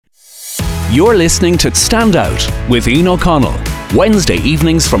You're listening to Stand Out with Ian O'Connell, Wednesday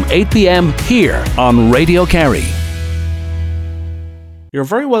evenings from 8 p.m. here on Radio Kerry. You're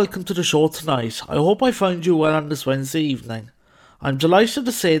very welcome to the show tonight. I hope I found you well on this Wednesday evening. I'm delighted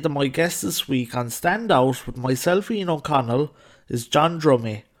to say that my guest this week on Stand Out with myself, Ian O'Connell, is John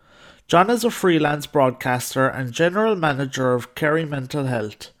Drummey. John is a freelance broadcaster and general manager of Kerry Mental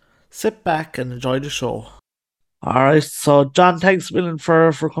Health. Sit back and enjoy the show. Alright, so John, thanks a million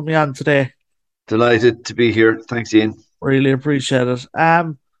for coming on today. Delighted to be here. Thanks, Ian. Really appreciate it. I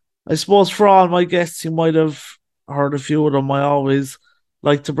suppose for all my guests, you might have heard a few of them. I always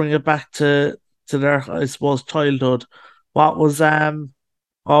like to bring it back to their, I suppose, childhood. What was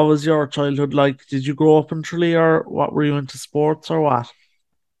your childhood like? Did you grow up in Tralee, or what were you into, sports or what?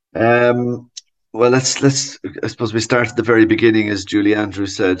 Well, let's. I suppose we start at the very beginning, as Julie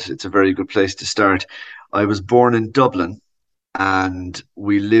Andrews said. It's a very good place to start. I was born in Dublin, and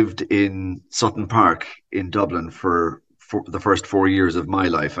we lived in Sutton Park in Dublin for the first 4 years of my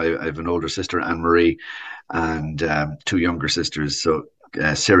life. I have an older sister, Anne Marie, and two younger sisters. So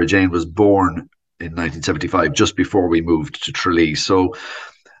Sarah Jane was born in 1975, just before we moved to Tralee. So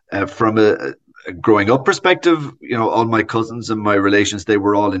from a growing up perspective, all my cousins and my relations, they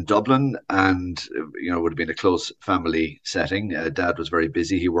were all in Dublin, and it would have been a close family setting. Dad was very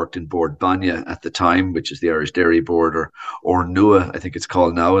busy. He worked in Board Banya at the time, which is the Irish Dairy Board, or NUA, I think it's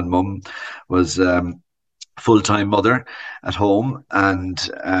called now. And Mum was full-time mother at home, and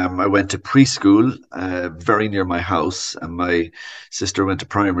I went to preschool very near my house, and my sister went to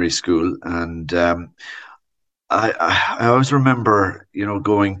primary school. And I always remember,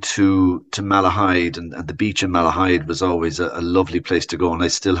 going to Malahide, and the beach in Malahide was always a lovely place to go, and I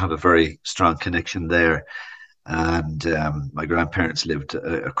still have a very strong connection there. And my grandparents lived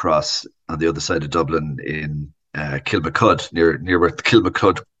across on the other side of Dublin in Kilmacud, near where the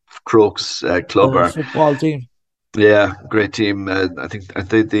Kilmacud Crokes club are. Football team. Yeah, great team. I think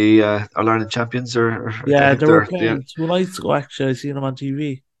they the All-Ireland champions, or yeah, they were playing 2 nights ago. Actually, I seen them on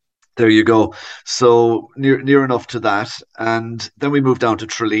TV. There you go. So near enough to that. And then we moved down to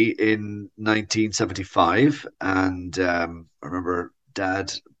Tralee in 1975. And I remember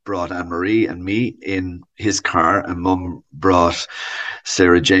Dad brought Anne Marie and me in his car, and Mum brought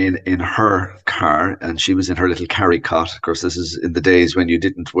Sarah Jane in her car, and she was in her little carry cot. Of course, this is in the days when you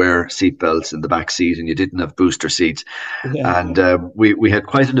didn't wear seatbelts in the back seat and you didn't have booster seats. Yeah. And we had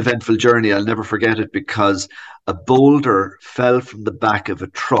quite an eventful journey. I'll never forget it, because a boulder fell from the back of a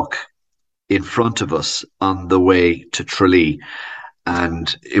truck in front of us on the way to Tralee,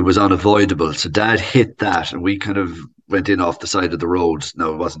 and it was unavoidable. So Dad hit that, and we kind of went in off the side of the road.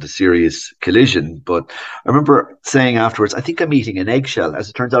 Now, it wasn't a serious collision, but I remember saying afterwards, I think I'm eating an eggshell. As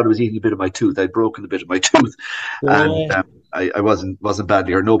it turns out, I was eating a bit of my tooth. I'd broken a bit of my tooth. Yeah. And I wasn't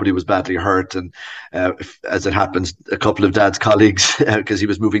badly hurt. Nobody was badly hurt. And as it happens, a couple of Dad's colleagues, because he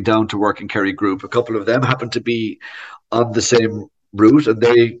was moving down to work in Kerry Group, a couple of them happened to be on the same route, and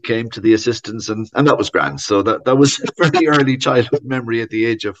they came to the assistance, and that was grand. So that was a very early childhood memory at the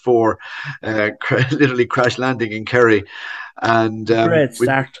age of 4, literally crash landing in Kerry. And great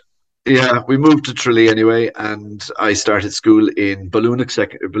start. We moved to Tralee anyway, and I started school in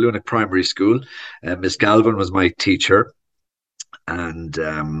Balloonic Primary School. Miss Galvin was my teacher. And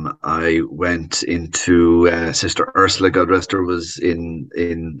I went into Sister Ursula, God rest her, was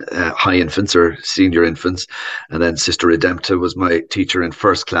in high infants or senior infants, and then Sister Redempta was my teacher in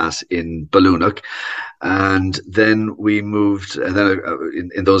first class in Balloonic. And then we moved, and then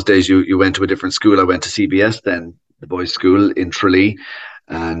in those days you went to a different school. I went to CBS then, the boys' school in Tralee,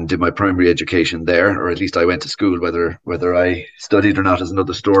 and did my primary education there, or at least I went to school. Whether I studied or not is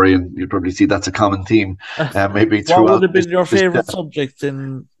another story, and you'll probably see that's a common theme. Maybe throughout. What would have been your favourite subject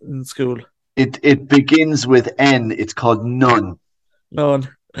in school? It begins with N. It's called none. None.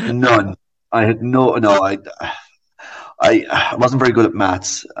 I had I wasn't very good at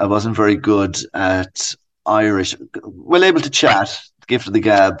maths. I wasn't very good at Irish. Well able to chat, gift of the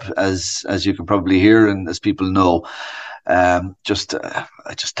gab, as you can probably hear and as people know. I just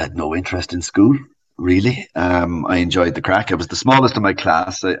had no interest in school, really. I enjoyed the crack. I was the smallest in my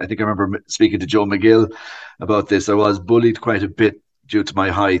class. I think I remember speaking to Joe McGill about this. I was bullied quite a bit due to my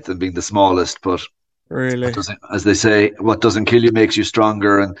height and being the smallest, but really, as they say, what doesn't kill you makes you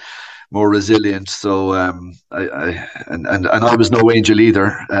stronger and more resilient. So I was no angel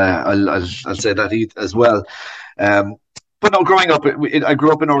either. I'll say that as well. But no, growing up, I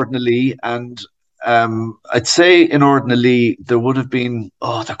grew up in Ordinally, and I'd say in Ordinally there could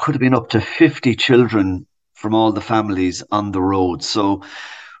have been up to 50 children from all the families on the road. So,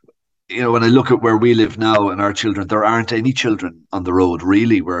 when I look at where we live now and our children, there aren't any children on the road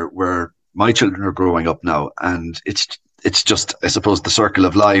really. We're my children are growing up now, and it's just, I suppose, the circle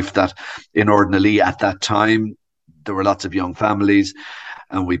of life that in Ordinally at that time there were lots of young families,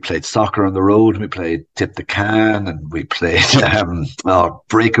 and we played soccer on the road. We played tip the can, and we played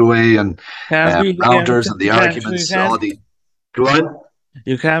breakaway, and Can't beat the game of rounders, tip and the the can, so you arguments. can't. Go on.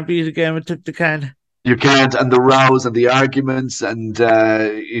 You can't beat the game of tip the can. You can't, and the rows and the arguments, and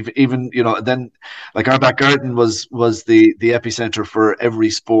even then, like, our back garden was the epicenter for every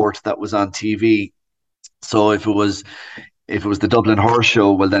sport that was on TV. So if it was the Dublin Horse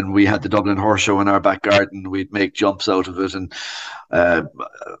Show, well, then we had the Dublin Horse Show in our back garden. We'd make jumps out of it, and uh,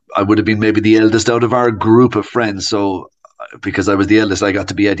 I would have been maybe the eldest out of our group of friends. So because I was the eldest, I got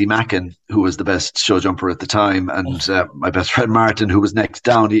to be Eddie Mackin, who was the best show jumper at the time. And my best friend Martin, who was next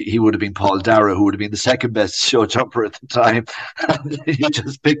down, he would have been Paul Dara, who would have been the second best show jumper at the time. He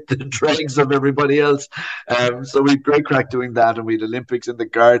just picked the dregs of everybody else. So we'd great crack doing that, and we'd Olympics in the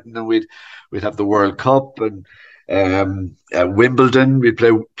garden, and we'd have the World Cup, and Wimbledon. We'd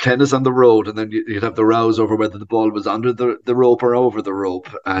play tennis on the road, and then you'd have the rows over whether the ball was under the rope or over the rope,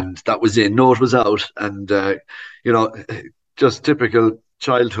 and that was in. No, it was out, and you know, just typical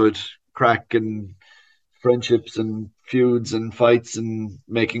childhood crack and friendships and feuds and fights and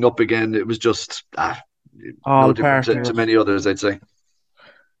making up again. It was just no All different part to, of to it. many others, I'd say.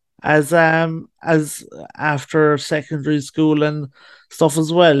 As after secondary school and stuff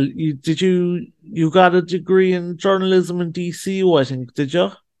as well, you got a degree in journalism in DCU, I think, did you?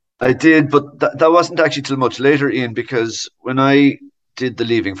 I did, but that wasn't actually till much later, Ian, because when I did the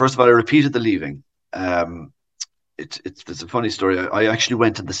leaving, first of all, I repeated the leaving. Um, it's a funny story. I actually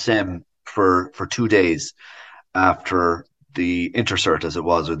went to the SEM for 2 days after the intercert, as it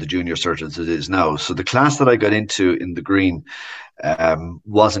was, or the junior cert as it is now. So the class that I got into in the Green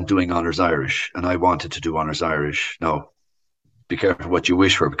wasn't doing honors Irish, and I wanted to do honors Irish. Now, be careful what you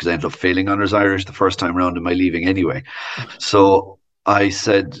wish for, because I ended up failing honors Irish the first time round in my leaving anyway. So I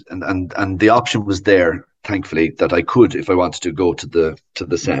said, and the option was there, thankfully, that I could, if I wanted to, go to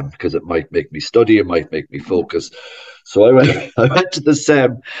the SEM, because it might make me study, it might make me focus. So I went I went to the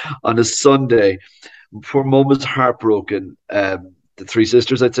SEM on a Sunday. Poor mum was heartbroken. The three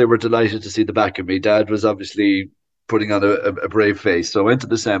sisters, I'd say, were delighted to see the back of me. Dad was obviously putting on a brave face. So I went to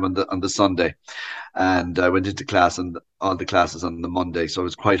the SEM on the Sunday, and I went into class and all the classes on the Monday. So I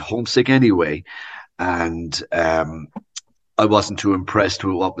was quite homesick anyway, and I wasn't too impressed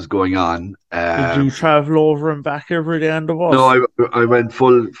with what was going on. Did you travel over and back every day on the No, bus? I went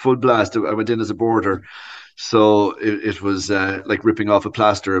full blast. I went in as a boarder, so it was like ripping off a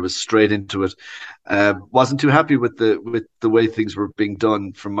plaster. I was straight into it. Wasn't too happy with the way things were being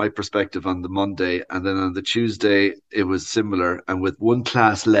done from my perspective on the Monday, and then on the Tuesday it was similar. And with one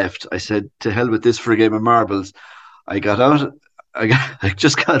class left, I said, "To hell with this for a game of marbles." I got out. I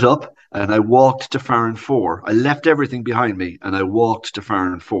just got up and I walked to Farron Four. I left everything behind me and I walked to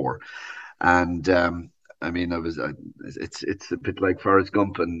Farron Four. And I mean, it's a bit like Forrest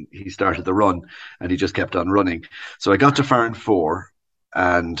Gump, and he started the run, and he just kept on running. So I got to Farron Four,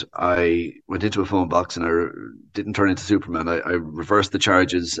 and I went into a phone box, and I didn't turn into Superman. I reversed the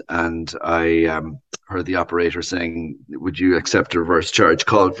charges, and I heard the operator saying, "Would you accept a reverse charge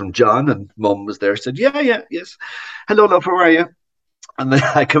call from John?" And Mum was there. Said, "Yeah, yeah, yes. Hello, love. How are you?" And then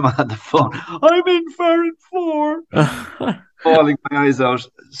I come on the phone. I'm in Farron Four, bawling my eyes out.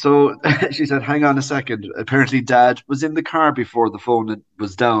 So she said, "Hang on a second." Apparently, Dad was in the car before the phone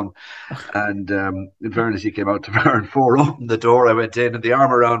was down. And in fairness, he came out to Farron Four, opened the door. I went in, and the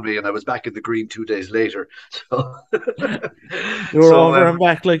arm around me, and I was back in the Green 2 days later. So, You were so over and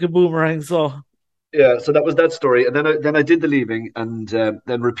back like a boomerang, so yeah, so that was that story. And then I did the leaving, and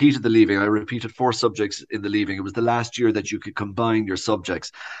then repeated the leaving. I repeated 4 subjects in the leaving. It was the last year that you could combine your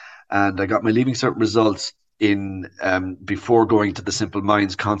subjects, and I got my leaving cert results in before going to the Simple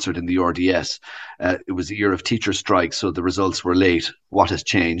Minds concert in the RDS. It was a year of teacher strike, so the results were late. What has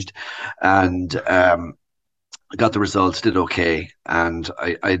changed? And I got the results, did okay, and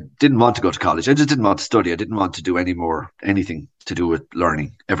I didn't want to go to college. I just didn't want to study. I didn't want to do anything to do with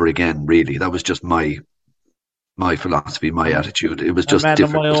learning ever again. Really, that was just my philosophy, my attitude. It was a just man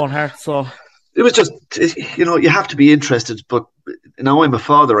of my difficult. own heart, so It was just, you have to be interested. But now I'm a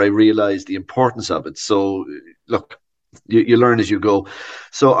father, I realize the importance of it. So look, you learn as you go.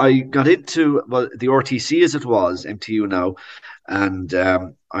 So I got into, well, the RTC as it was, MTU now, and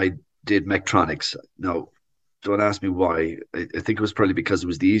I did Mectronics. Now, don't ask me why. I think it was probably because it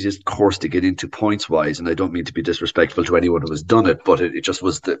was the easiest course to get into points wise, and I don't mean to be disrespectful to anyone who has done it, but it just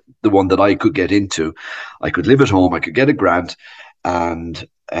was the one that I could get into. I could live at home, I could get a grant, and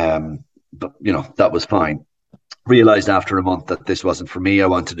but that was fine. Realized after a month that this wasn't for me. I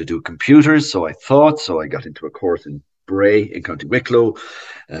wanted to do computers, so I thought. So I got into a course in Bray in County Wicklow.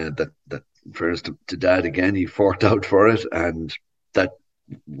 That fairness to Dad again, he forked out for it, and that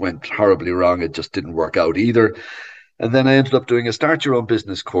went horribly wrong. It just didn't work out either. And then I ended up doing a start your own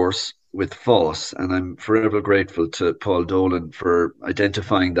business course with Foss. And I'm forever grateful to Paul Dolan for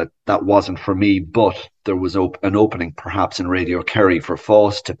identifying that that wasn't for me, but there was an opening perhaps in Radio Kerry for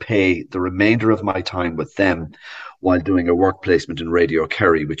Foss to pay the remainder of my time with them while doing a work placement in Radio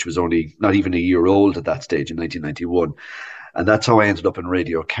Kerry, which was only not even a year old at that stage in 1991. And that's how I ended up in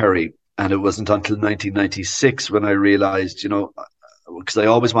Radio Kerry. And it wasn't until 1996 when I realized, because I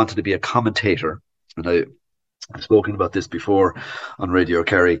always wanted to be a commentator. And I've spoken about this before on Radio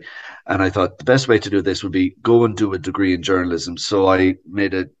Kerry, and I thought the best way to do this would be go and do a degree in journalism. So I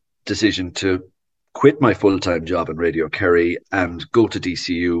made a decision to quit my full-time job in Radio Kerry and go to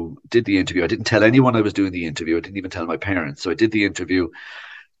DCU, did the interview. I didn't tell anyone I was doing the interview. I didn't even tell my parents. So I did the interview,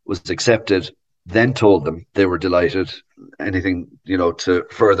 was accepted, then told them. They were delighted. Anything, to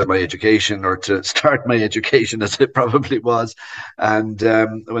further my education or to start my education as it probably was. And I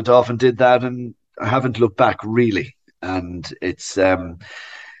went off and did that, and I haven't looked back really. And it's a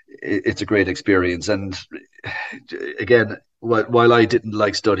great experience. And again, while I didn't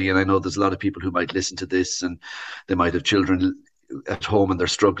like study, and I know there's a lot of people who might listen to this and they might have children at home and they're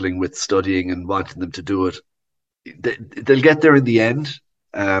struggling with studying and wanting them to do it, they'll get there in the end.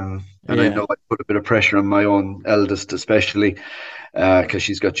 And I Yeah. know I put a bit of pressure on my own eldest, especially because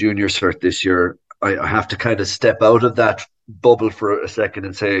she's got junior cert this year. I have to kind of step out of that bubble for a second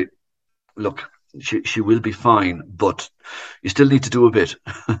and say, look, she will be fine, but you still need to do a bit.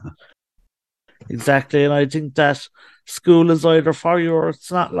 Exactly, and I think that school is either for you or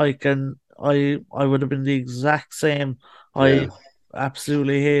it's not. Like, and I would have been the exact same. Yeah. I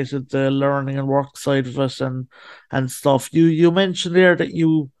absolutely hated the learning and work side of it and stuff. You mentioned there that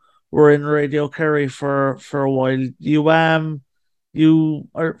you were in Radio Kerry for a while. You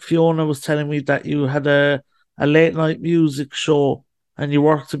or Fiona was telling me that you had a late night music show and you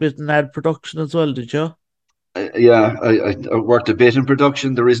worked a bit in ad production as well, did you? Yeah, I worked a bit in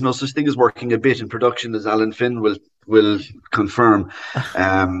production. There is no such thing as working a bit in production, as Alan Finn will confirm.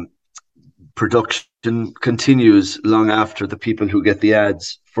 Um, Production continues long after the people who get the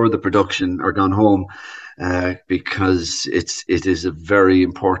ads for the production are gone home, because it is a very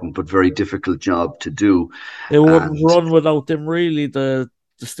important but very difficult job to do. It wouldn't And run without them, really. The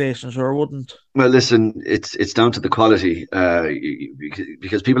station sure wouldn't. well, listen, it's down to the quality,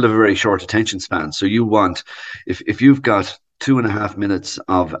 because people have a very short attention span. So you want, if you've got 2.5 minutes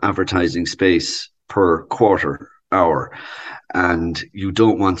of advertising space per quarter hour, and you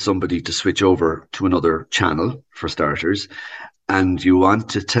don't want somebody to switch over to another channel for starters, and you want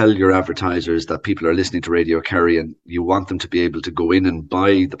to tell your advertisers that people are listening to Radio Kerry, and you want them to be able to go in and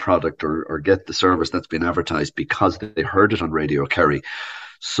buy the product or get the service that's been advertised because they heard it on Radio Kerry.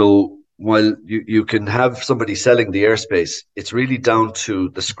 So while you can have somebody selling the airspace, it's really down to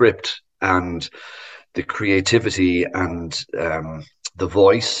the script and the creativity and the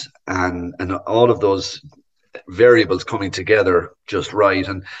voice and all of those variables coming together just right.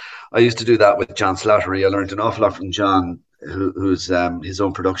 And I used to do that with John Slattery. I learned an awful lot from John, who's his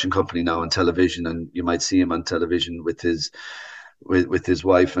own production company now on television, and you might see him on television with his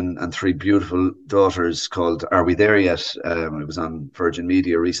wife and three beautiful daughters called Are We There Yet? It was on Virgin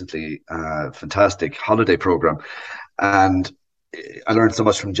Media recently. Fantastic holiday program, and I learned so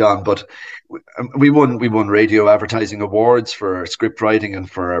much from John. But we won radio advertising awards for our script writing and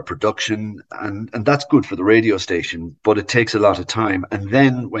for our production, and that's good for the radio station. But it takes a lot of time, and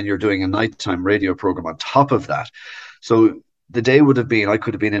then when you're doing a nighttime radio program on top of that, so the day would have been I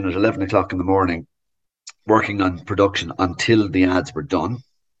could have been in at 11 o'clock in the morning working on production until the ads were done,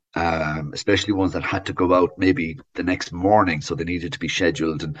 especially ones that had to go out maybe the next morning, so they needed to be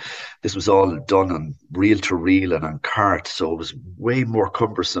scheduled. And this was all done on reel to reel and on cart, so it was way more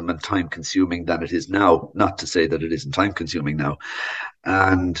cumbersome and time consuming than it is now. Not to say that it isn't time consuming now.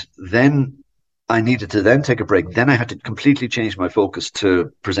 And then I needed to then take a break. Then I had to completely change my focus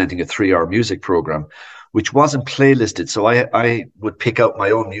to presenting a 3 hour music program, which wasn't playlisted. So I would pick out my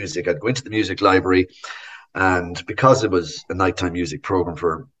own music. I'd go into the music library, and because it was a nighttime music program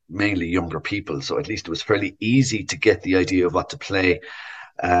for mainly younger people, so at least it was fairly easy to get the idea of what to play.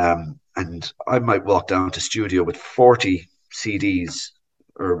 And I might walk down to studio with 40 CDs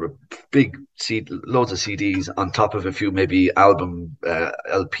or big loads of CDs on top of a few maybe album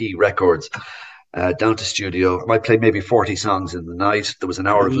LP records. Down to studio, I might play maybe 40 songs in the night. There was an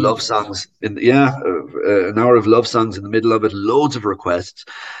hour of love Jesus. songs an hour of love songs in the middle of it. Loads of requests.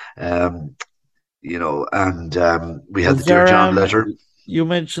 Um, and we had the Was Dear there John letter. you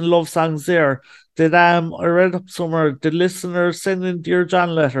mentioned love songs there. Did I read up somewhere, did listeners send in Dear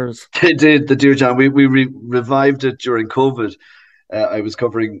John letters? They did the Dear John. We revived it during COVID. I was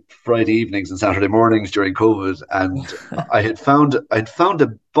covering Friday evenings and Saturday mornings during COVID, and I'd found a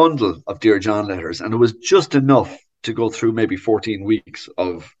bundle of Dear John letters, and it was just enough to go through maybe 14 weeks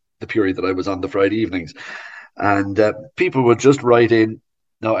of the period that I was on the Friday evenings. And people would just write in.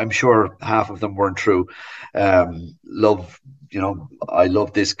 Now, I'm sure half of them weren't true. Love, I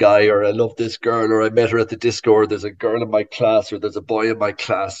love this guy, or I love this girl, or I met her at the disco, or there's a girl in my class, or there's a boy in my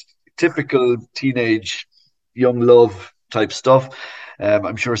class. Typical teenage young love type stuff.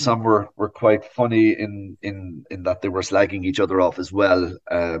 I'm sure some were quite funny in that they were slagging each other off as well.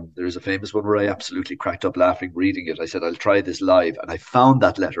 There's a famous one where I absolutely cracked up laughing reading it. I said, I'll try this live. And I found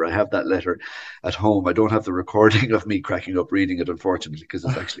that letter. I have that letter at home. I don't have the recording of me cracking up reading it, unfortunately, because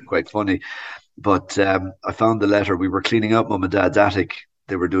it's actually quite funny. But I found the letter. We were cleaning out mum and dad's attic.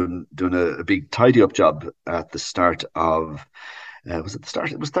 They were doing a big tidy up job at the start of was it the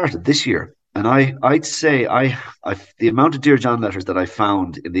start? It was started this year, and I'd say I the amount of Dear John letters that I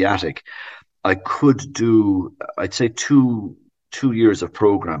found in the attic, I could do. I'd say two years of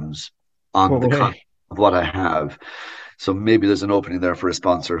programs No on the content way. of what I have. So maybe there's an opening there for a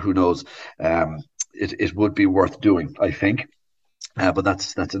sponsor. Who knows? It would be worth doing, I think. But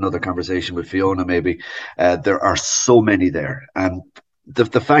that's another conversation with Fiona. Maybe there are so many there, and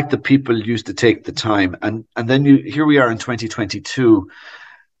the fact that people used to take the time, and then here we are in 2022,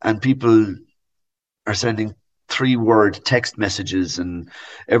 and people are sending 3-word text messages, and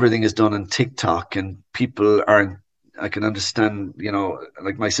everything is done on TikTok, and people aren't. I can understand,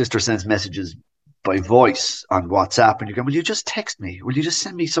 like my sister sends messages by voice on WhatsApp, and you go, "Will you just text me? Will you just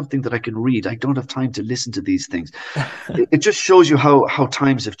send me something that I can read? I don't have time to listen to these things." It just shows you how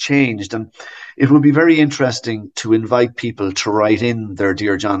times have changed, and it would be very interesting to invite people to write in their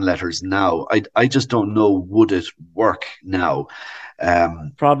Dear John letters now. I just don't know, would it work now,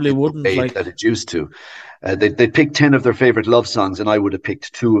 Probably in the wouldn't way that it used to. They picked 10 of their favorite love songs, and I would have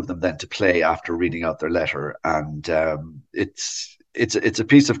picked two of them then to play after reading out their letter. And it's a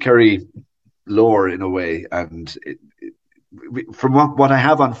piece of Kerry lore in a way, and from what I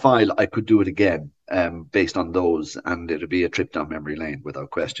have on file, I could do it again, based on those, and it'd be a trip down memory lane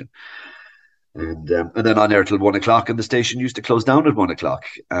without question. And then on air till 1 o'clock, and the station used to close down at 1 o'clock.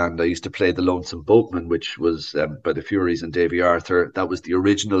 And I used to play the Lonesome Boatman, which was by the Furies and Davy Arthur. That was the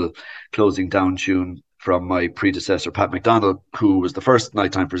original closing down tune from my predecessor Pat McDonald, who was the first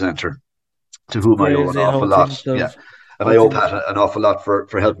nighttime presenter, to whom I owe an Crazy awful how lot. things Yeah, have and how I owe things Pat an awful lot for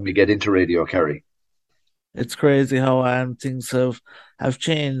helping me get into radio, Kerry. it's crazy how things have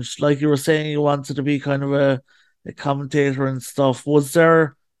changed. Like you were saying, you wanted to be kind of a commentator and stuff. Was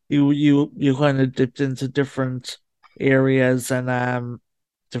there you kind of dipped into different areas and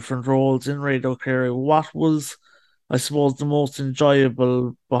different roles in Radio Kerry? What was, I suppose, the most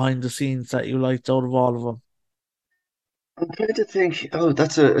enjoyable behind the scenes that you liked out of all of them? I'm trying to think. Oh,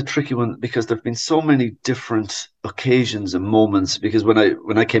 that's a tricky one, because there've been so many different occasions and moments. Because when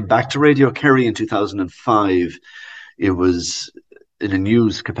I came back to Radio Kerry in 2005, it was in a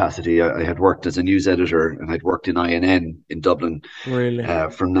news capacity. I had worked as a news editor, and I'd worked in INN in Dublin Really?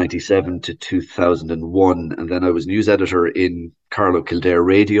 from 97 to 2001. And then I was news editor in Carlow Kildare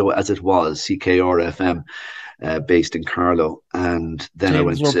Radio, as it was, CKR FM, based in Carlow. And then I Things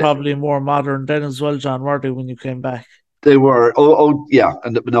went were to, probably more modern then as well, John, were they, when you came back? they were, oh, yeah.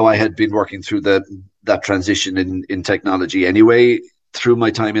 And no, I had been working through that transition in technology anyway, through my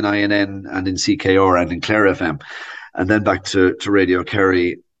time in INN and in CKR and in Clare FM, and then back to Radio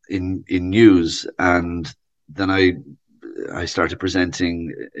Kerry in news. And then I started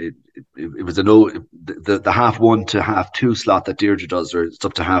presenting. It was the half one to half two slot that Deirdre does, or it's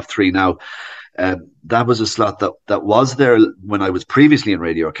up to half three now. That was a slot that was there when I was previously in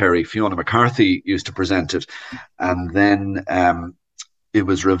Radio Kerry. Fiona McCarthy used to present it, and then it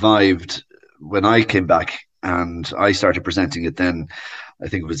was revived when I came back, and I started presenting it then. I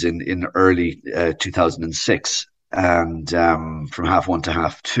think it was in early 2006, and from half one to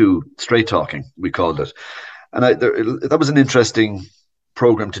half two, straight talking, we called it. And that was an interesting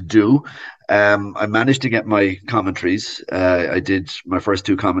program to do. I managed to get my commentaries. I did my first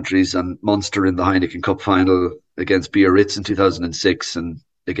two commentaries on Munster in the Heineken Cup final against Biarritz in 2006 and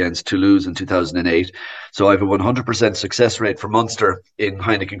against Toulouse in 2008. So I have a 100% success rate for Munster in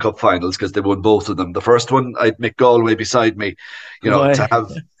Heineken Cup finals, because they won both of them. The first one, I had Mick Galway beside me, to Why?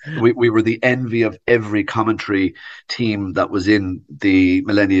 have. We were the envy of every commentary team that was in the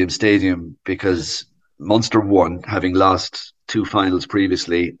Millennium Stadium, because Munster won, having lost two finals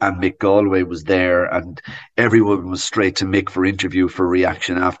previously, and Mick Galway was there, and everyone was straight to Mick for interview for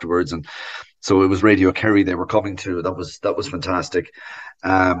reaction afterwards, and so it was Radio Kerry they were coming to. That was fantastic.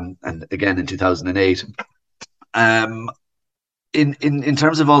 And again in 2008. Um, in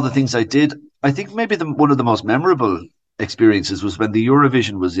terms of all the things I did, I think maybe one of the most memorable experiences was when the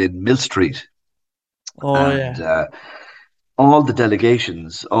Eurovision was in Mill Street, Oh and yeah. all the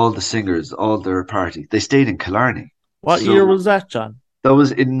delegations, all the singers, all their party, they stayed in Killarney. What year So was that, John? that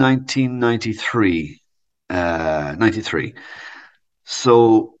was in 1993. 93.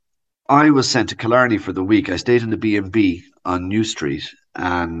 So I was sent to Killarney for the week. I stayed in the B&B on New Street,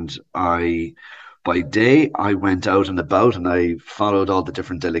 and by day, I went out and about, and I followed all the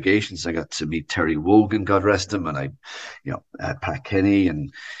different delegations. I got to meet Terry Wogan, God rest him, and Pat Kenny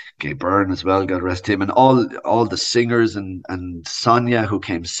and Gay Byrne as well, God rest him, and all the singers, and Sonia who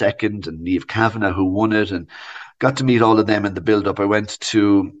came second, and Niamh Kavanagh who won it, and got to meet all of them in the build up. I went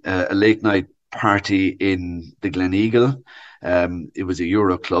to a late night party in the Glen Eagle. It was a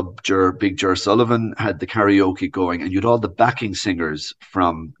Euro club. Big Ger Sullivan had the karaoke going, and you'd all the backing singers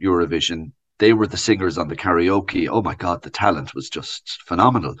from Eurovision. They were the singers on the karaoke. Oh my God, the talent was just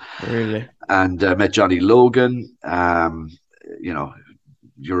phenomenal. Really? And met Johnny Logan, you know,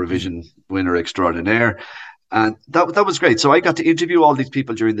 Eurovision winner extraordinaire. And that was great. So I got to interview all these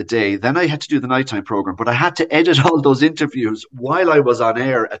people during the day. Then I had to do the nighttime program, but I had to edit all those interviews while I was on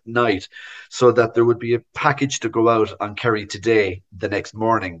air at night so that there would be a package to go out on Kerry Today the next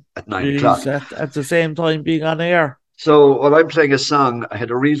morning at 9 o'clock. Jeez, at the same time being on air. So while I'm playing a song, I had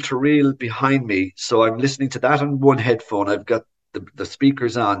a reel to reel behind me. So I'm listening to that on one headphone. I've got the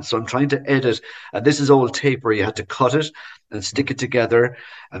speakers on. So I'm trying to edit. And this is old tape where you had to cut it and stick it together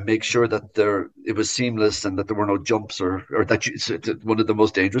and make sure that it was seamless and that there were no jumps or that one of the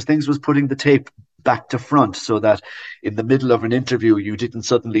most dangerous things was putting the tape back to front so that in the middle of an interview you didn't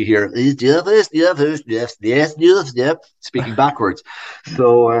suddenly hear yes, speaking backwards.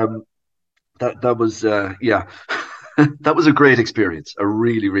 So that was yeah. That was a great experience, a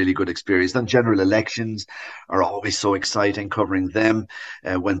really, really good experience. Then general elections are always so exciting, covering them.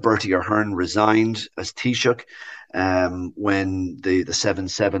 When Bertie Ahern resigned as Taoiseach, when the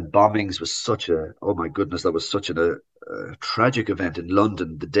 7/7 bombings was oh my goodness, that was such a tragic event in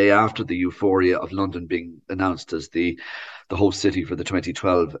London, the day after the euphoria of London being announced as the host city for the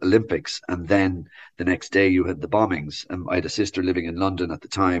 2012 Olympics. And then the next day you had the bombings. And I had a sister living in London at the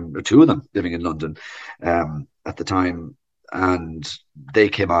time, or two of them living in London at the time. And they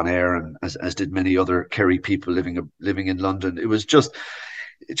came on air, and as did many other Kerry people living in London. It was just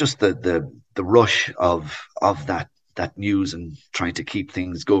the rush of that news and trying to keep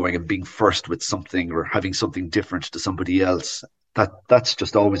things going and being first with something or having something different to somebody else. That's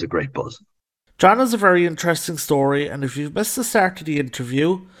just always a great buzz. John has a very interesting story, and if you've missed the start of the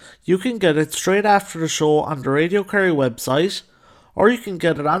interview, you can get it straight after the show on the Radio Kerry website, or you can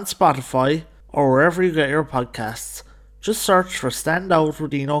get it on Spotify or wherever you get your podcasts. Just search for Stand Out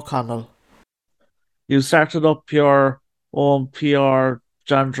with Ian O'Connell. You started up your own PR,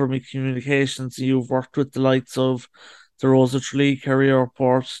 John Drummey Communications, and you've worked with the likes of the Rosa Tralee, Kerry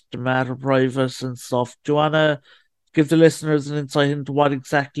Airport, the Matter Private and stuff. Do you want to give the listeners an insight into what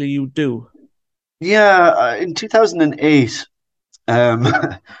exactly you do? Yeah, in 2008, um,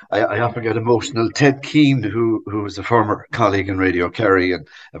 I often get emotional. Ted Keane, who was a former colleague in Radio Kerry and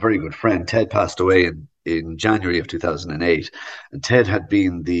a very good friend, Ted passed away in January of 2008, and Ted had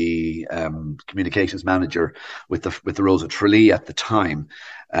been the communications manager with the Rosa Tralee at the time,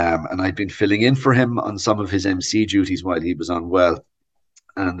 and I'd been filling in for him on some of his MC duties while he was unwell.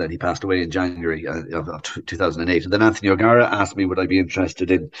 And then he passed away in January of 2008. And then Anthony O'Gara asked me would I be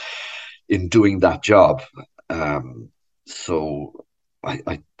interested in doing that job. So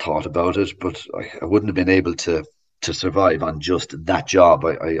I thought about it, but I wouldn't have been able to survive on just that job.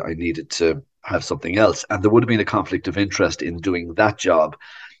 I needed to have something else, and there would have been a conflict of interest in doing that job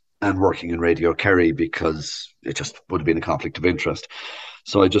and working in Radio Kerry because it just would have been a conflict of interest.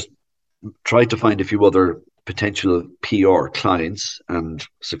 So I just tried to find a few other potential PR clients and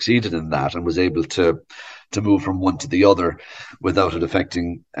succeeded in that, and was able to move from one to the other without it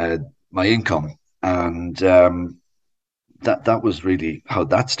affecting my income. And that was really how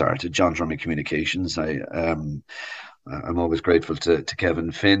that started. John Drummey Communications. I'm always grateful to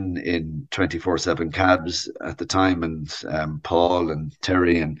Kevin Finn in 24/7 Cabs at the time, and Paul and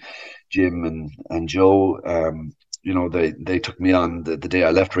Terry and Jim and Joe. They took me on the day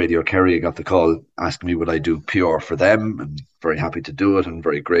I left Radio Kerry. I got the call asking me would I do PR for them, and very happy to do it and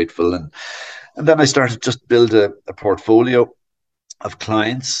very grateful. And then I started just build a portfolio of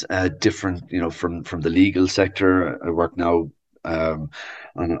clients, different, from the legal sector. I work now on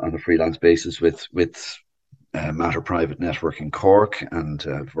a freelance basis with Matter Private Network in Cork, and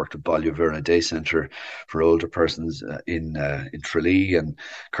I've worked at Ballia Vera Day Centre for older persons in Tralee, and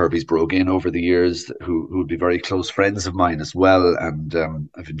Kirby's Brogan over the years, who would be very close friends of mine as well, and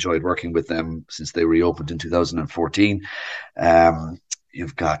I've enjoyed working with them since they reopened in 2014.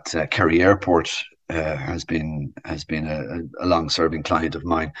 You've got Kerry Airport. Has been a long serving client of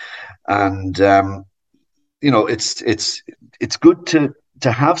mine, and it's good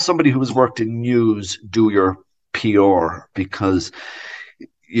to have somebody who has worked in news do your PR, because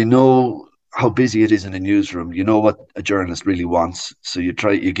you know how busy it is in a newsroom. You know what a journalist really wants, so you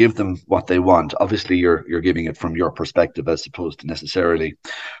give them what they want. Obviously, you're giving it from your perspective as opposed to necessarily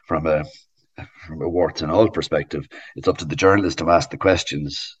from a warts and all perspective. It's up to the journalist to ask the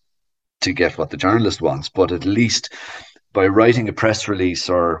questions to get what the journalist wants. But at least by writing a press release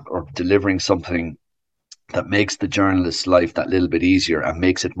or delivering something that makes the journalist's life that little bit easier and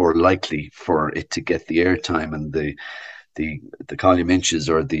makes it more likely for it to get the airtime and the column inches,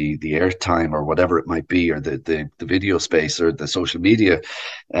 or the airtime, or whatever it might be, or the video space, or the social media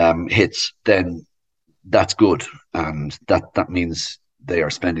hits, then that's good, and that means they are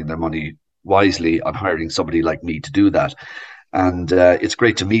spending their money wisely on hiring somebody like me to do that. And it's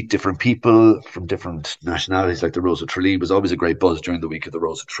great to meet different people from different nationalities. Like the Rose of Tralee was always a great buzz during the week of the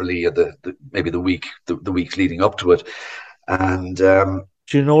Rose of Tralee, and maybe the weeks leading up to it. And Do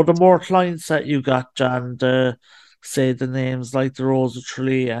you know the more clients that you got, John? Say the names like the Rose of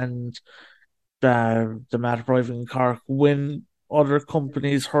Tralee and the Matter Private in Cork. When other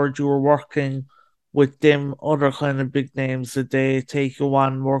companies heard you were working with them, other kind of big names, did they take you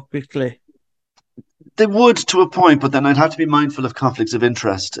on more quickly? they would, to a point, but then I'd have to be mindful of conflicts of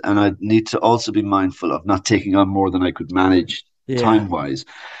interest, and I'd need to also be mindful of not taking on more than I could manage Yeah, time wise,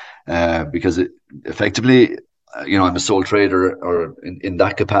 because it effectively, I'm a sole trader, or in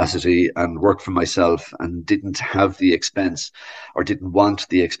that capacity, and work for myself, and didn't have the expense, or didn't want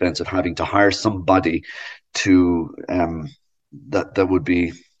the expense of having to hire somebody to that would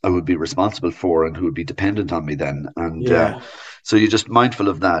be I would be responsible for, and who would be dependent on me then. And yeah. so you're just mindful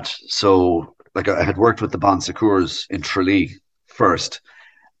of that. So, like, I had worked with the Bon Secours in Tralee first,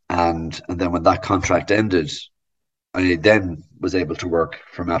 and then when that contract ended, I then was able to work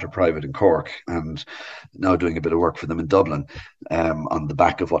for Matter Private in Cork, and now doing a bit of work for them in Dublin, on the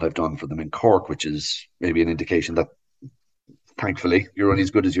back of what I've done for them in Cork, which is maybe an indication that, thankfully, you're only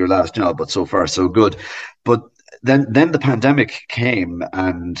as good as your last job, but so far so good. But then the pandemic came,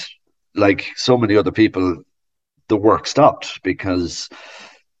 and like so many other people, the work stopped because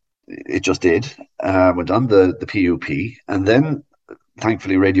it just did. Went on the PUP, and then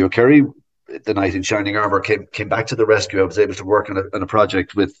thankfully Radio Kerry, the knight in shining armor, came back to the rescue. I was able to work on a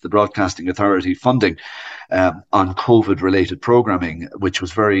project with the Broadcasting Authority funding, on COVID related programming, which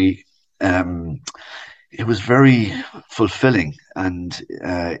was very it was very fulfilling, and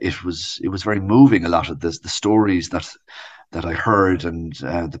it was very moving. A lot of the stories that I heard, and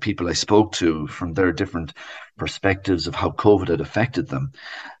the people I spoke to, from their different perspectives of how COVID had affected them.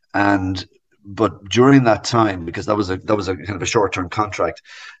 And but during that time, because that was a kind of a short term contract,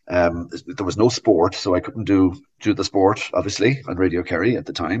 there was no sport, so I couldn't do the sport, obviously, on Radio Kerry at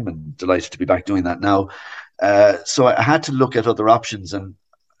the time, and delighted to be back doing that now. So I had to look at other options, and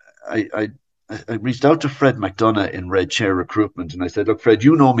I, I I reached out to Fred McDonough in Red Chair Recruitment, and I said, "Look, Fred,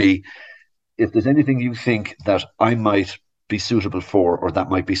 you know me. If there's anything you think that I might be suitable for, or that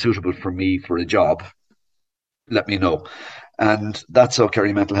might be suitable for me for a job, let me know." And that's how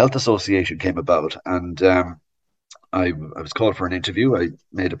Kerry Mental Health Association came about. And I was called for an interview. I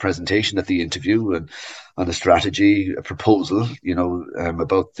made a presentation at the interview, and on a strategy, a proposal,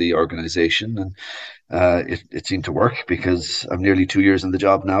 about the organisation, and it seemed to work, because I'm nearly 2 years in the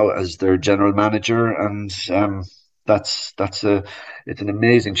job now as their general manager, and that's it's an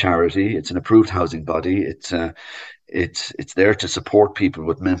amazing charity. It's an approved housing body. It's there to support people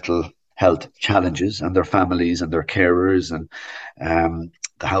with mental health challenges, and their families and their carers, and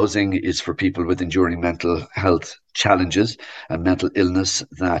the housing is for people with enduring mental health challenges and mental illness,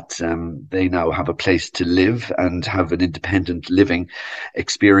 that they now have a place to live and have an independent living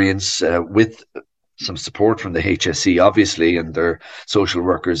experience, with some support from the HSE, obviously, and their social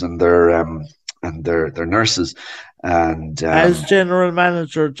workers, and their nurses. And As general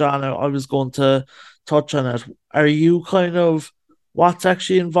manager, John, I was going to touch on it. Are you kind of what's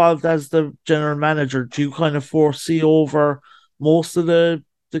actually involved as the general manager? Do you kind of foresee over most of the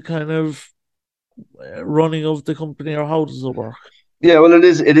kind of running of the company, or how does it work? yeah, well, it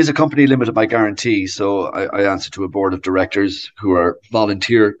is a company limited by guarantee. So I answer to a board of directors who are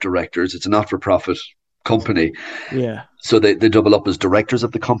volunteer directors. It's a not for profit company. Yeah. So they double up as directors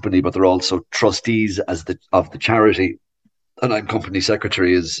of the company, but they're also trustees of the charity. And I'm company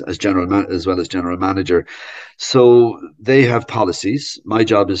secretary as as well as general manager. So they have policies. My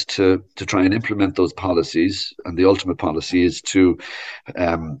job is to try and implement those policies, and the ultimate policy is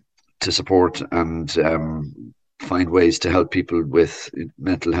um, to support and find ways to help people with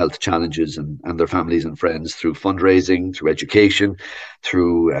mental health challenges and their families and friends through fundraising, through education,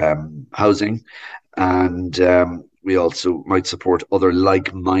 through housing, and we also might support other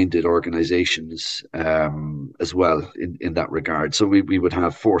like-minded organizations as well in that regard. So we would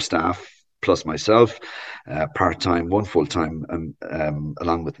have 4 staff plus myself, part-time, 1 full-time,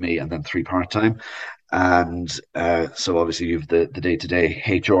 along with me, and then 3 part-time. And so obviously you've the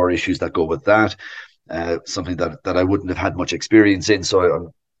day-to-day HR issues that go with that, something that I wouldn't have had much experience in. So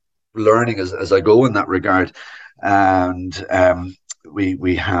I'm learning as I go in that regard. And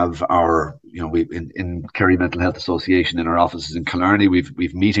we have our, we in Kerry Mental Health Association in our offices in Killarney,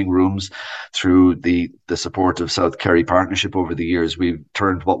 we've meeting rooms through the support of South Kerry Partnership over the years. We've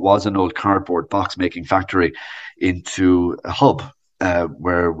turned what was an old cardboard box making factory into a hub,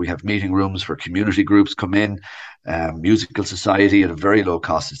 where we have meeting rooms for community groups come in, musical society at a very low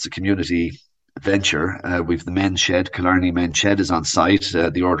cost. It's a community venture. We've the men's shed, Killarney Men's Shed is on site.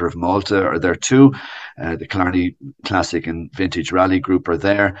 The Order of Malta are there too. The Killarney Classic and Vintage Rally Group are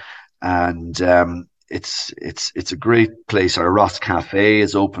there, and it's a great place. Our Ross Cafe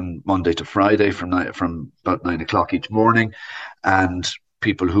is open Monday to Friday from about 9 o'clock each morning, and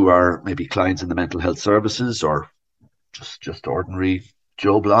people who are maybe clients in the mental health services or just ordinary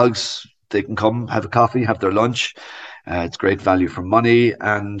Joe blogs, they can come have a coffee, have their lunch. It's great value for money.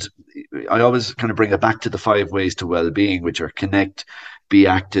 And I always kind of bring it back to the 5 ways to well-being, which are connect, be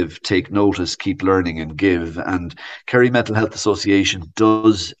active, take notice, keep learning, and give. And Kerry Mental Health Association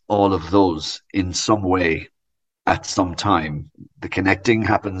does all of those in some way at some time. The connecting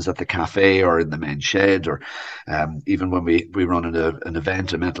happens at the cafe or in the men's shed, or even when we run an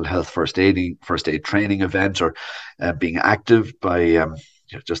event, a mental health first aid training event, or being active by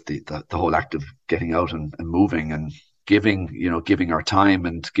just the whole act of getting out and moving and giving our time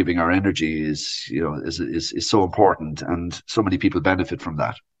and giving our energy is so important, and so many people benefit from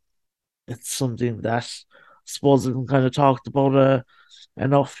that. It's something that I suppose isn't kind of talked about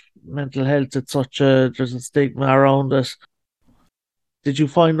enough. Mental health, it's such a there's a stigma around it. Did you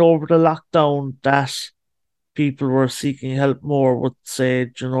find over the lockdown that people were seeking help more with, say,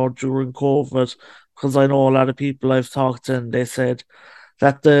 during COVID? Because I know a lot of people I've talked to, and they said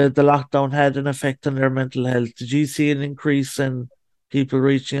that the lockdown had an effect on their mental health. Did you see an increase in people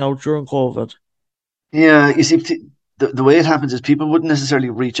reaching out during COVID? Yeah, you see, the way it happens is people wouldn't necessarily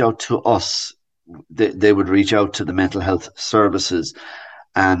reach out to us. They would reach out to the mental health services,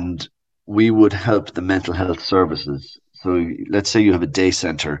 and we would help the mental health services. So let's say you have a day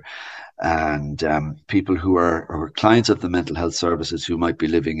center, and people who are clients of the mental health services, who might be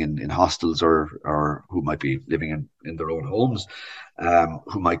living in hostels, or who might be living in their own homes,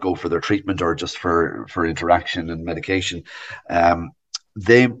 who might go for their treatment or just for interaction and medication. Um,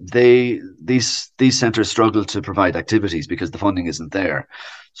 these centres struggle to provide activities because the funding isn't there.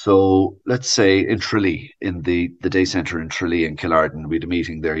 So let's say in Tralee, in the day centre in Tralee in Killarden, we had a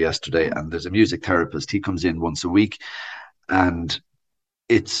meeting there yesterday, and there's a music therapist. He comes in once a week, and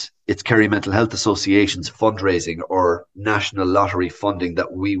it's Kerry Mental Health Association's fundraising or national lottery funding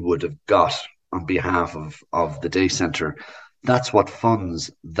that we would have got on behalf of the day centre. That's what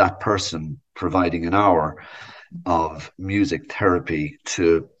funds that person providing an hour of music therapy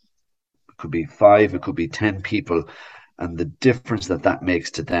to, it could be 5, it could be 10 people, and the difference that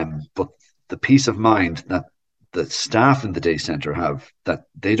makes to them. But the peace of mind that the staff in the day centre have, that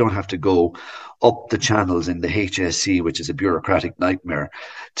they don't have to go up the channels in the HSC, which is a bureaucratic nightmare,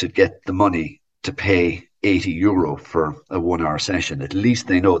 to get the money to pay €80 for a 1 hour session. At least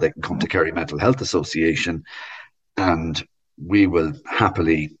they know they can come to Kerry Mental Health Association, and we will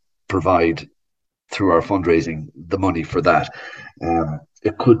happily provide through our fundraising the money for that.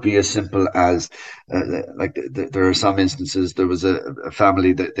 It could be as simple as there are some instances. There was a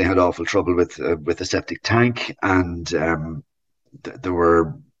family that they had awful trouble with a septic tank, and there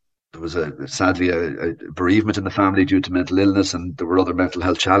were there was sadly a bereavement in the family due to mental illness, and there were other mental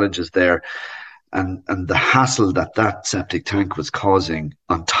health challenges there. And the hassle that septic tank was causing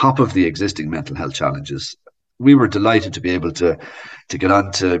on top of the existing mental health challenges, we were delighted to be able to get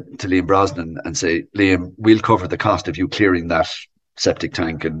on to Liam Brosnan and say, Liam, we'll cover the cost of you clearing that septic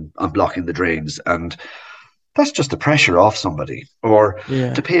tank and unblocking the drains. And that's just the pressure off somebody. Or to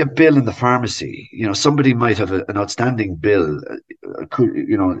Yeah, pay a bill in the pharmacy. Somebody might have an outstanding bill.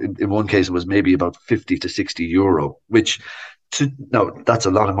 In one case it was maybe about 50 to 60 euro, which no, that's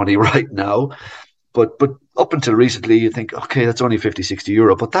a lot of money right now. But up until recently, you think, okay, that's only 50, 60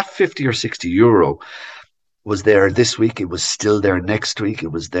 euro. But that 50 or 60 euro was there this week. It was still there next week.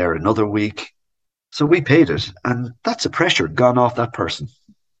 It was there another week. So we paid it. And that's a pressure gone off that person.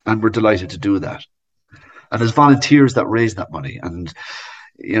 And we're delighted to do that. And there's volunteers that raise that money. And,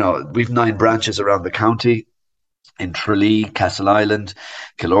 we've 9 branches around the county in Tralee, Castle Island,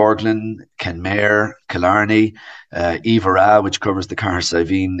 Killorglin, Kenmare, Killarney, Evera, which covers the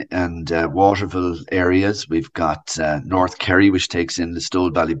Cahersiveen and Waterville areas. We've got North Kerry, which takes in the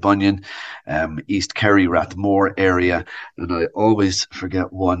Stole Ballybunion, East Kerry, Rathmore area, and I always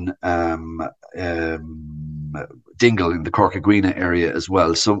forget one, Dingle in the Corkagwina area as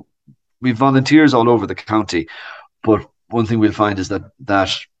well. So we've volunteers all over the county, but one thing we'll find is that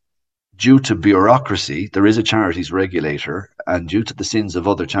due to bureaucracy, there is a charities regulator, and due to the sins of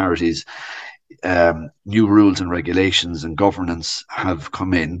other charities, new rules and regulations and governance have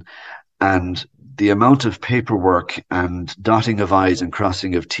come in, and the amount of paperwork and dotting of I's and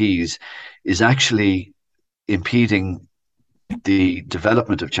crossing of T's is actually impeding the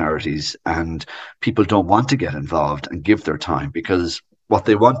development of charities, and people don't want to get involved and give their time because what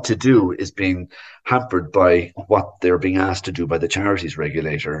they want to do is being hampered by what they're being asked to do by the charities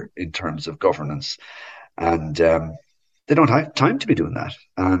regulator in terms of governance. And they don't have time to be doing that.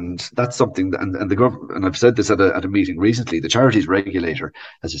 And that's something that, and the government, and I've said this at a meeting recently, the charities regulator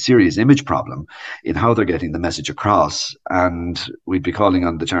has a serious image problem in how they're getting the message across. And we'd be calling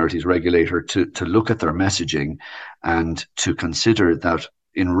on the charities regulator to look at their messaging and to consider that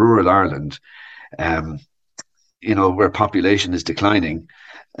in rural Ireland, um, where population is declining,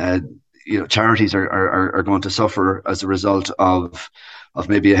 uh, charities are going to suffer as a result of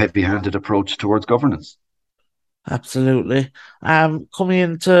maybe a heavy-handed approach towards governance. absolutely. Coming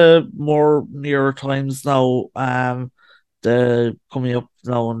into more nearer times now, the coming up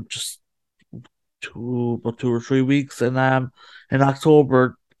now in just about 2 or 3 weeks, and in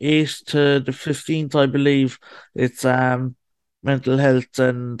October 8th to the 15th, I believe, it's mental health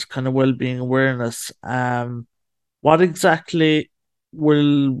and kind of well-being awareness. What exactly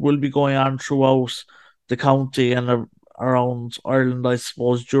will be going on throughout the county and around Ireland, I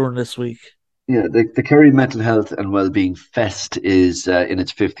suppose, during this week? Yeah, the Kerry Mental Health and Wellbeing Fest is in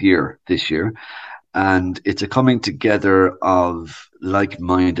its fifth year this year, and it's a coming together of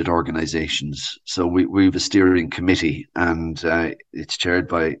like-minded organisations. So we have a steering committee, and it's chaired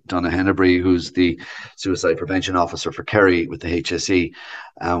by Donna Hennebury, who's the suicide prevention officer for Kerry with the HSE.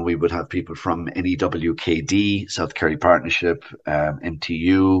 And we would have people from NEWKD, South Kerry Partnership,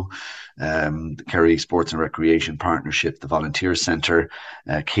 MTU, the Kerry Sports and Recreation Partnership, the Volunteer Centre,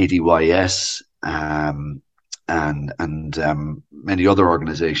 KDYS. And many other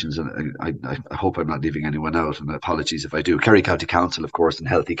organisations, and I hope I'm not leaving anyone out, and apologies if I do. Kerry County Council, of course, and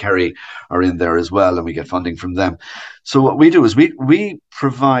Healthy Kerry are in there as well, and we get funding from them. So what we do is we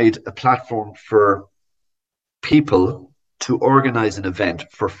provide a platform for people to organise an event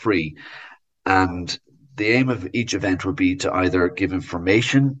for free, and the aim of each event would be to either give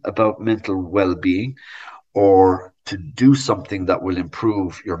information about mental well-being or to do something that will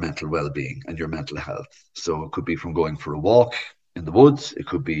improve your mental well-being and your mental health. So it could be from going for a walk in the woods, it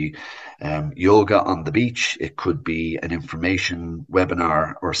could be yoga on the beach, it could be an information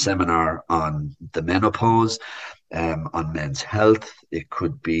webinar or seminar on the menopause, on men's health. It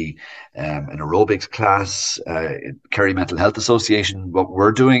could be an aerobics class. Kerry Mental Health Association, what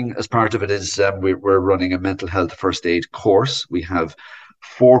we're doing as part of it is we're running a mental health first aid course. We have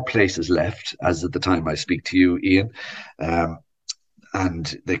 4 places left as at the time I speak to you, Ian.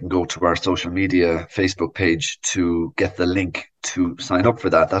 And they can go to our social media Facebook page to get the link to sign up for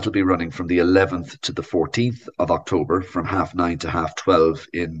that. That'll be running from the 11th to the 14th of October from 9:30 to 12:30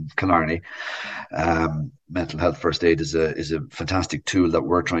 in Killarney. Mental health first aid is a fantastic tool that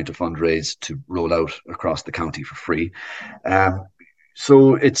we're trying to fundraise to roll out across the county for free.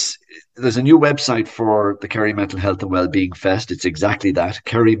 So there's a new website for the Kerry Mental Health and Wellbeing Fest. It's exactly that,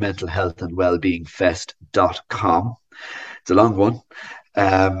 Kerry Mental Health and Wellbeing Fest.com. It's a long one,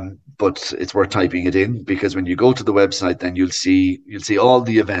 but it's worth typing it in because when you go to the website, then you'll see all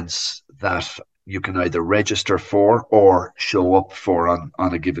the events that you can either register for or show up for on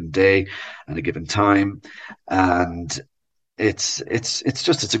a given day and a given time. And it's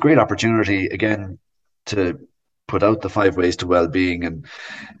a great opportunity again to put out the 5 ways to well-being, and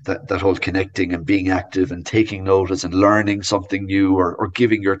that whole connecting and being active and taking notice and learning something new, or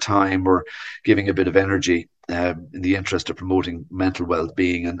giving your time or giving a bit of energy. in the interest of promoting mental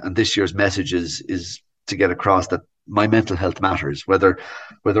well-being. And this year's message is to get across that my mental health matters. Whether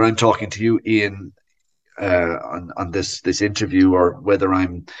I'm talking to you, Ian, on this interview, or whether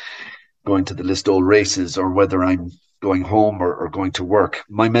I'm going to the Listowel races, or whether I'm going home or going to work,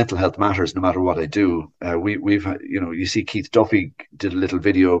 my mental health matters no matter what I do. We've you see Keith Duffy did a little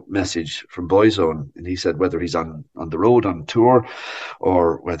video message from Boyzone, and he said whether he's on the road on tour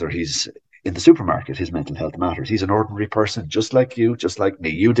or whether he's in the supermarket, his mental health matters. He's an ordinary person, just like you, just like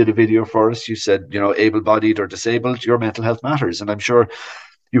me. You did a video for us. You said, able-bodied or disabled, your mental health matters. And I'm sure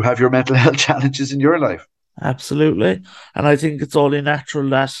you have your mental health challenges in your life. Absolutely. And I think it's only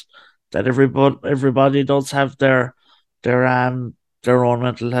natural that everybody does have their own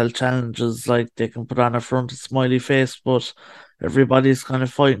mental health challenges. Like, they can put on a front, a smiley face, but everybody's kind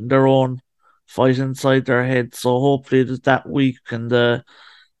of fighting their own fight inside their head. So hopefully that week and the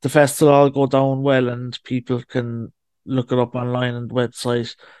festival all go down well, and people can look it up online and the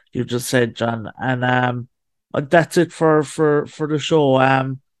website you just said, John. And that's it for the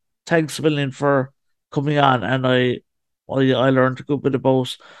show. Thanks a million for coming on, and I learned a good bit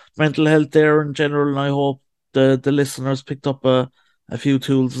about mental health there in general, and I hope the listeners picked up a few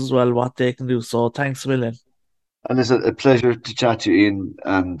tools as well, what they can do. So thanks a million. And it's a pleasure to chat to you, Ian,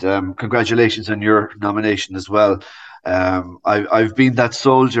 and congratulations on your nomination as well. I've been that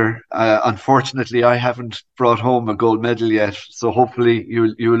soldier. Unfortunately, I haven't brought home a gold medal yet, so hopefully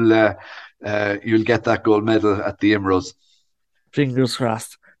you'll get that gold medal at the IMROs. Fingers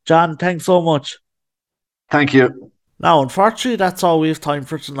crossed. John, thanks so much. Thank you. Now, unfortunately, that's all we have time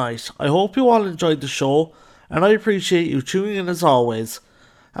for tonight. I hope you all enjoyed the show, and I appreciate you tuning in as always.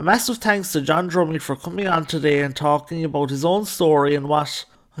 A massive thanks to John Drummey for coming on today and talking about his own story and what,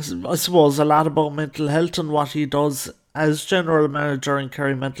 I suppose, a lot about mental health and what he does as General Manager in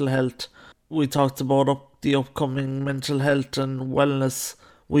Kerry Mental Health. We talked about the upcoming Mental Health and Wellness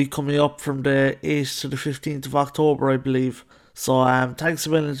Week coming up from the 8th to the 15th of October, I believe. So thanks a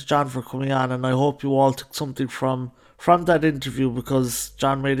million to John for coming on, and I hope you all took something from that interview, because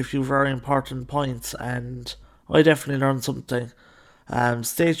John made a few very important points and I definitely learned something.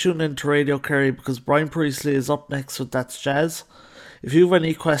 Stay tuned into Radio Kerry, because Brian Priestley is up next with That's Jazz. If you have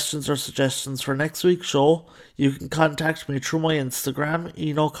any questions or suggestions for next week's show, you can contact me through my Instagram,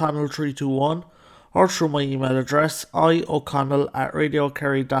 IanO'Connell321, or through my email address,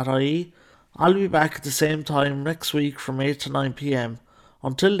 ioconnell@radiokerry.ie. I'll be back at the same time next week from 8 to 9 p.m.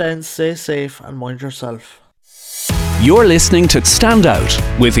 Until then, stay safe and mind yourself. You're listening to Stand Out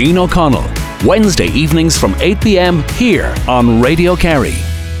with Ian O'Connell, Wednesday evenings from 8 p.m. here on Radio Kerry.